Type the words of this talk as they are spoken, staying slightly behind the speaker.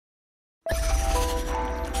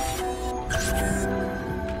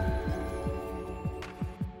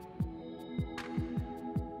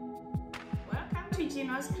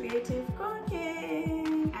Grandma's Creative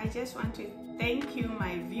Cooking. I just want to thank you,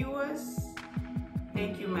 my viewers.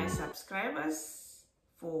 Thank you, my subscribers,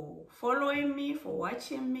 for following me, for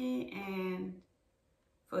watching me. And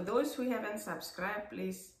for those who haven't subscribed,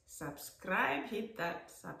 please subscribe. Hit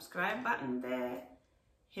that subscribe button there.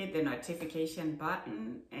 Hit the notification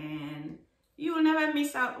button and you will never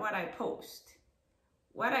miss out what I post.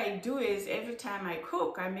 What I do is every time I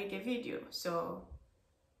cook, I make a video. So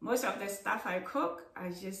most of the stuff I cook, I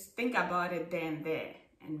just think about it then and there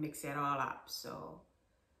and mix it all up. So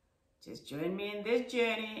just join me in this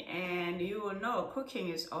journey and you will know cooking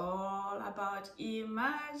is all about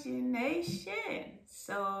imagination.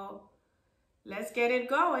 So let's get it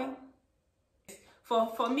going.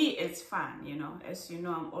 For me, it's fun, you know. As you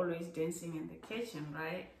know, I'm always dancing in the kitchen,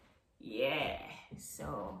 right? Yeah,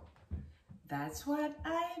 so that's what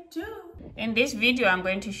I do. In this video, I'm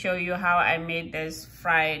going to show you how I made this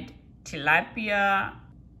fried tilapia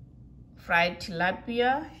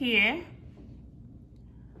here,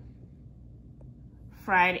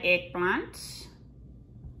 fried eggplant,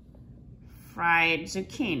 fried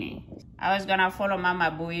zucchini. I was gonna follow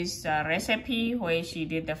Mama Bui's recipe where she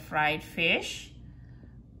did the fried fish.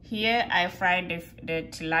 Here I fried the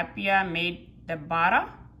tilapia, made the butter,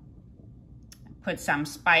 put some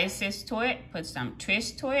spices to it, put some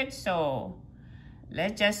twist to it. So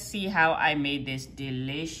let's just see how I made this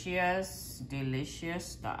delicious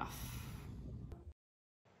stuff.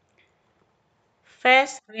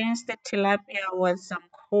 First, rinse the tilapia with some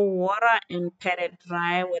cold water and pat it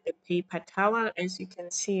dry with a paper towel, as you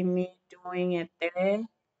can see me doing it there.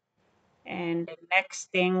 And the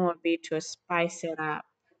next thing will be to spice it up.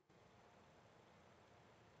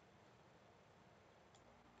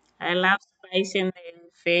 I love spicing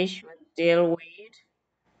the fish with dill weed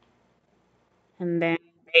and then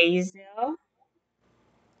basil,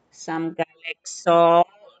 some garlic salt,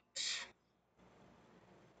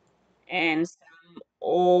 and some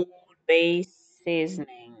Old Bay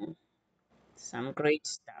seasoning. Some great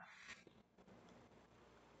stuff.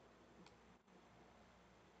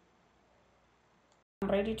 I'm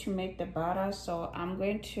ready to make the butter, so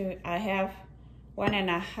I have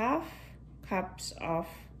 1.5 cups of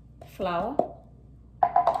flour.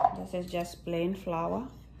 This is just plain flour.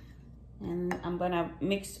 And I'm gonna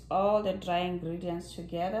mix all the dry ingredients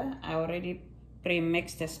together. I already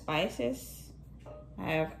pre-mixed the spices.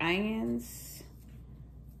 I have onions,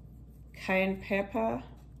 cayenne pepper,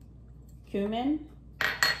 cumin,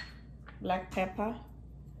 black pepper,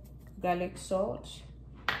 garlic salt,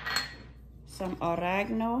 some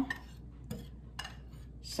oregano,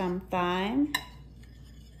 some thyme,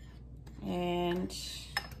 and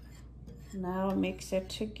now mix it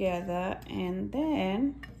together. And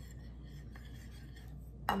then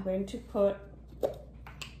I'm going to put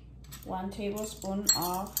 1 tablespoon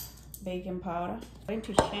of baking powder. I'm going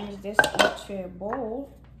to change this into a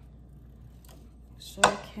bowl so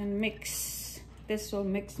I can mix. This will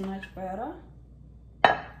mix much better.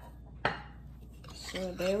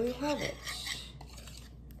 So there we have it.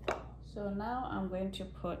 So now I'm going to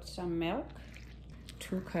put some milk,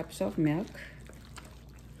 2 cups of milk.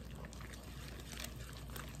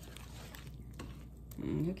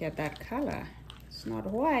 Look at that color. It's not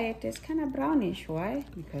white, it's kind of brownish white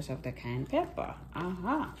because of the cayenne pepper.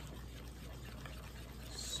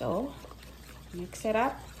 So mix it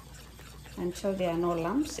up until there are no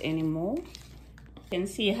lumps anymore. You can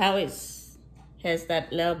see how it has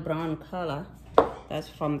that little brown color. That's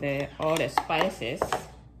from all the spices.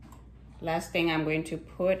 Last thing I'm going to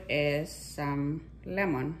put is some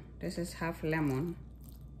lemon. This is half lemon.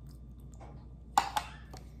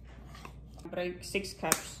 Break 6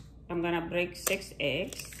 cups. I'm gonna break 6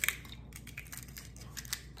 eggs.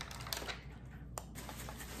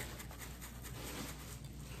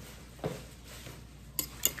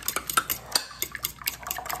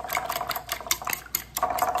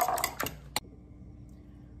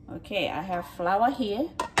 Okay, I have flour here.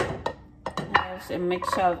 I have a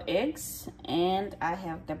mixture of eggs and I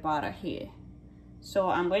have the butter here. So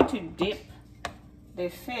I'm going to dip the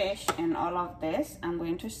fish in all of this. I'm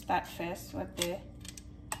going to start first with the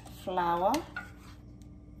flour.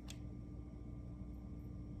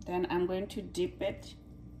 Then I'm going to dip it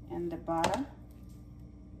in the butter.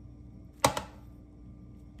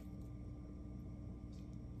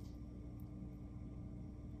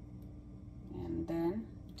 And then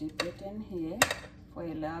dip it in here for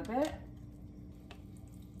a little bit.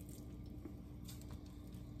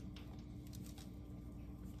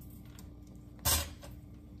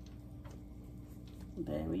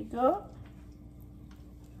 There we go.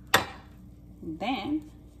 Then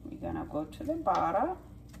we're gonna go to the butter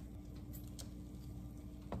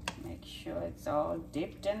Make sure it's all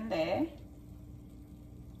dipped in there.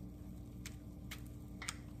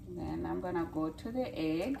 Then I'm gonna go to the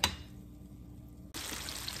egg.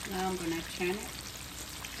 Now I'm gonna turn it.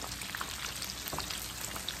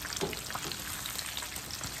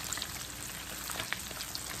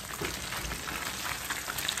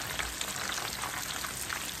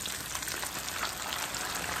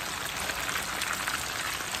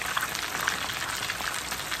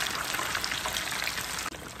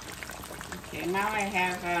 Okay, now I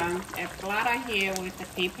have a platter here with a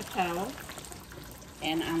paper towel,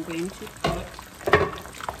 and I'm going to put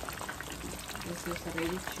this is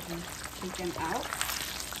ready chicken out.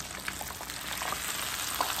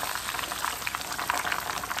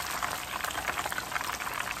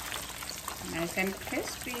 Nice and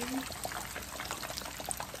crispy,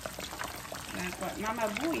 like what Mama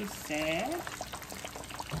Booey said.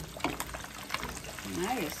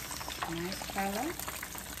 Nice color.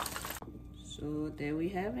 So there we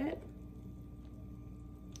have it.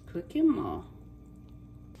 Cooking more.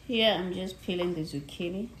 Here I'm just peeling the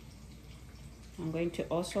zucchini. I'm going to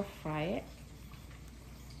also fry it.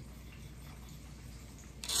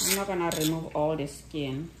 I'm not gonna remove all the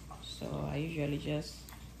skin, so I usually just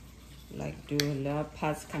like do little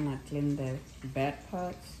parts, kind of clean the bad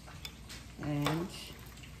parts, and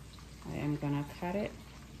I am gonna cut it.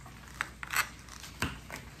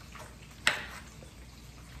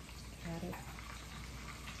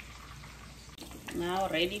 Now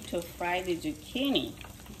ready to fry the zucchini.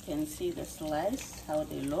 You can see the slice, how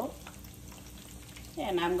they look.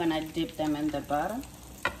 And I'm gonna dip them in the butter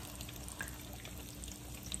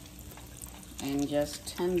and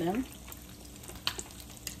just turn them.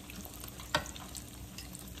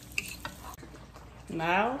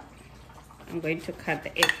 Now I'm going to cut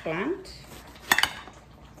the eggplant.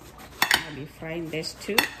 I'll be frying this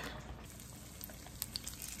too.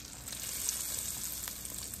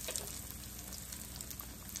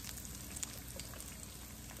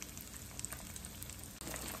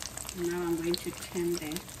 Now I'm going to turn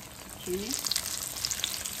the zucchini.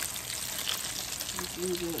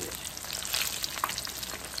 Looking good.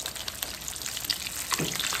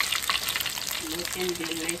 Looking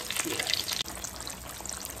delicious.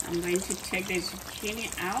 I'm going to take the zucchini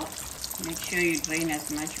out. Make sure you drain as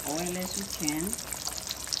much oil as you can.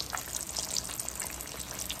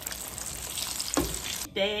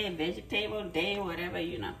 Day, vegetable day, whatever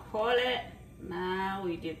you wanna call it. Now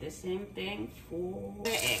we did the same thing for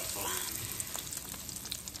the eggplant.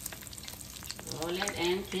 Roll it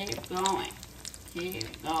and keep going.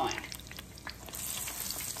 Keep going.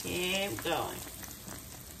 Keep going.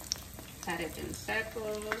 Cut it in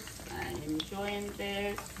circles. I'm enjoying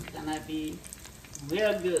this. It's gonna be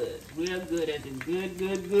real good. Real good as in good.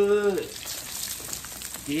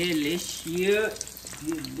 Delicious.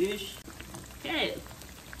 Delicious. Okay.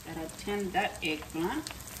 Gotta turn that eggplant.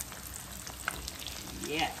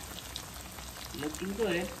 Yeah, looking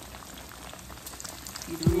good.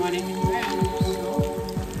 You don't want it to brown, so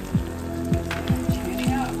turn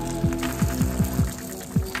it up.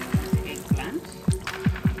 Eggplant.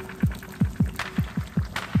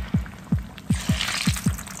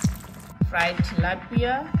 Fried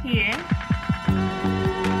tilapia here.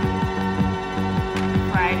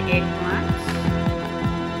 Fried eggplant.